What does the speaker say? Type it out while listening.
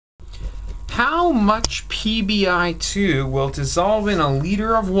how much PbI2 will dissolve in a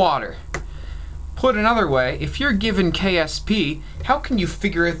liter of water? Put another way, if you're given KSP, how can you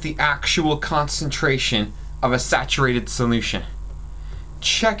figure out the actual concentration of a saturated solution?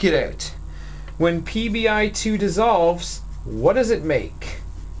 Check it out. When PbI2 dissolves, what does it make?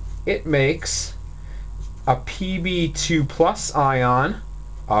 It makes a Pb2 plus ion,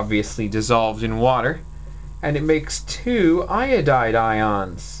 obviously dissolved in water, and it makes 2 iodide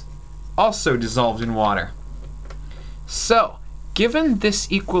ions, also dissolved in water. So, given this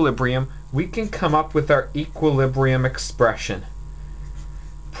equilibrium, we can come up with our equilibrium expression.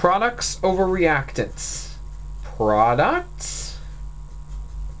 Products over reactants. Products.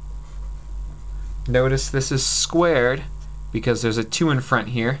 Notice this is squared because there's a 2 in front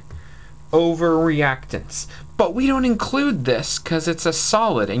here. Over reactants. But we don't include this because it's a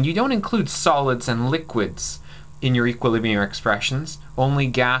solid, and you don't include solids and liquids in your equilibrium expressions, only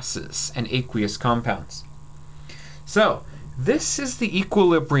gases and aqueous compounds. So, this is the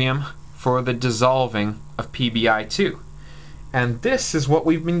equilibrium for the dissolving of PbI2. And this is what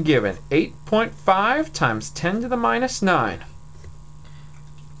we've been given, 8.5 times 10 to the minus 9.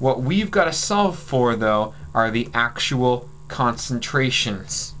 What we've got to solve for, though, are the actual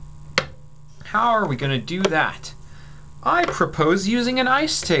concentrations. How are we going to do that? I propose using an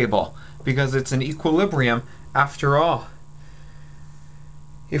ice table, because it's an equilibrium after all.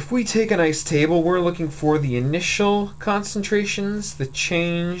 If we take an ice table, we're looking for the initial concentrations, the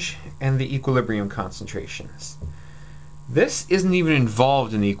change, and the equilibrium concentrations. This isn't even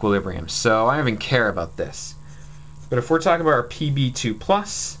involved in the equilibrium, so I don't even care about this. But if we're talking about our Pb2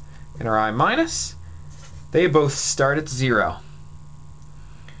 plus and our I minus, they both start at 0.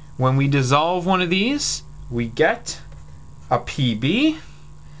 When we dissolve one of these, we get a Pb,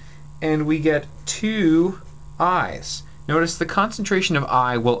 and we get 2 I's. Notice the concentration of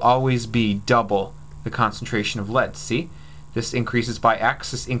I will always be double the concentration of lead. See? This increases by X,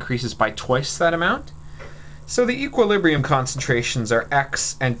 this increases by twice that amount. So the equilibrium concentrations are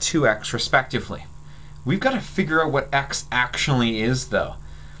X and 2X respectively. We've got to figure out what X actually is, though.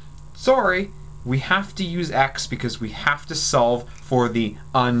 Sorry, we have to use X because we have to solve for the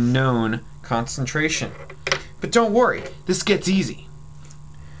unknown concentration. But don't worry, this gets easy,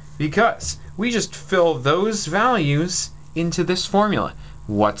 because we just fill those values into this formula.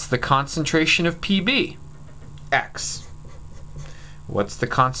 What's the concentration of Pb? X. What's the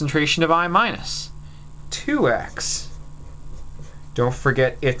concentration of I minus? 2X. Don't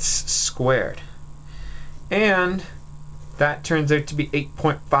forget it's squared. And that turns out to be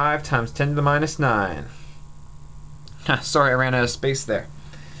 8.5 times 10 to the minus 9. Sorry, I ran out of space there.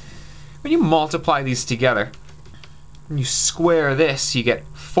 When you multiply these together, when you square this, you get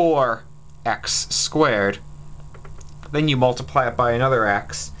 4x squared. Then you multiply it by another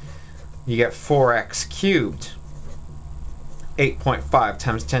x, you get 4x cubed. 8.5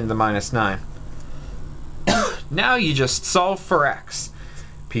 times 10 to the minus 9. Now you just solve for x.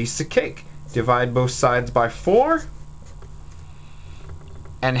 Piece of cake. Divide both sides by 4.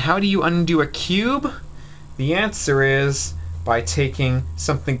 And how do you undo a cube? The answer is by taking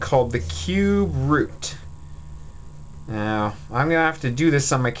something called the cube root. Now, I'm going to have to do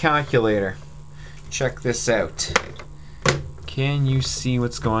this on my calculator. Check this out. Can you see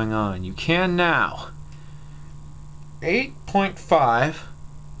what's going on? You can now. 8.5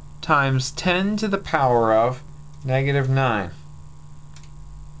 times 10 to the power of negative 9.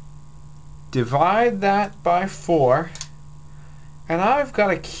 Divide that by 4, and I've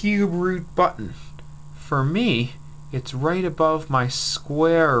got a cube root button. For me, it's right above my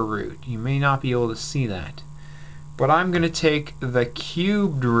square root. You may not be able to see that. But I'm going to take the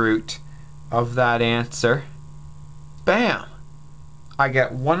cubed root of that answer. Bam! I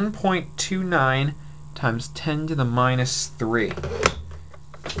get 1.29 times 10 to the minus 3.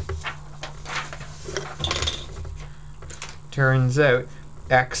 Turns out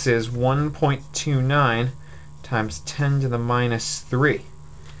x is 1.29 times 10 to the minus 3.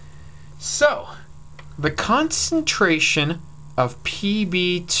 So, the concentration of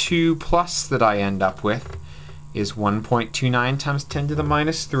Pb2 plus that I end up with is 1.29 times 10 to the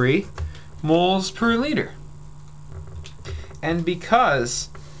minus 3 moles per liter. And because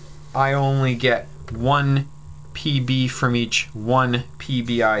I only get 1 Pb from each 1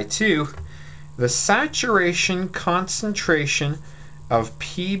 PbI2, the saturation concentration of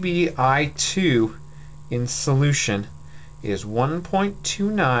PbI2 in solution is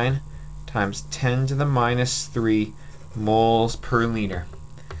 1.29 times 10 to the minus 3 moles per liter.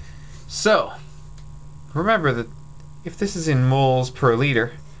 So, remember that if this is in moles per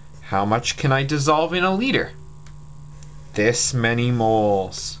liter, how much can I dissolve in a liter? This many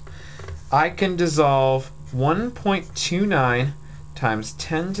moles. I can dissolve 1.29 times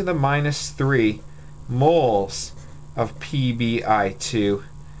 10 to the minus 3 moles of PbI2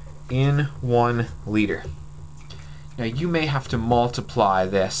 in 1 liter. Now you may have to multiply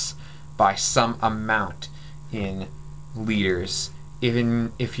this by some amount in liters,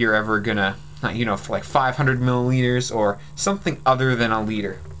 even if you're ever gonna, for like 500 milliliters or something other than a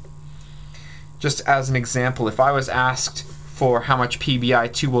liter. Just as an example, if I was asked for how much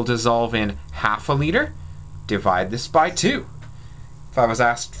PbI2 will dissolve in half a liter, divide this by 2. If I was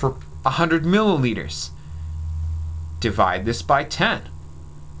asked for 100 milliliters, divide this by 10.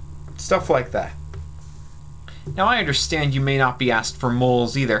 Stuff like that. Now I understand you may not be asked for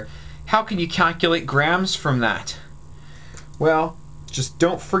moles either. How can you calculate grams from that? Well, just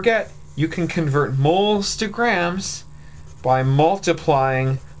don't forget you can convert moles to grams by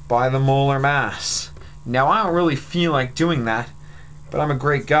multiplying by the molar mass. Now I don't really feel like doing that, but I'm a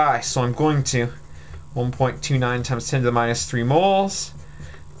great guy, so I'm going to. 1.29 times 10 to the minus 3 moles.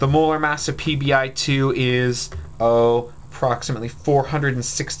 The molar mass of PbI2 is, approximately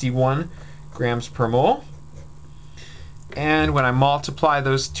 461 grams per mole. And when I multiply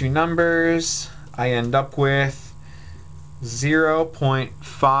those two numbers, I end up with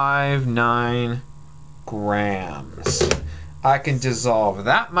 0.59 grams. I can dissolve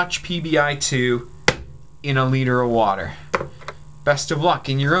that much PbI2 in a liter of water. Best of luck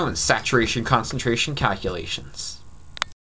in your own saturation concentration calculations.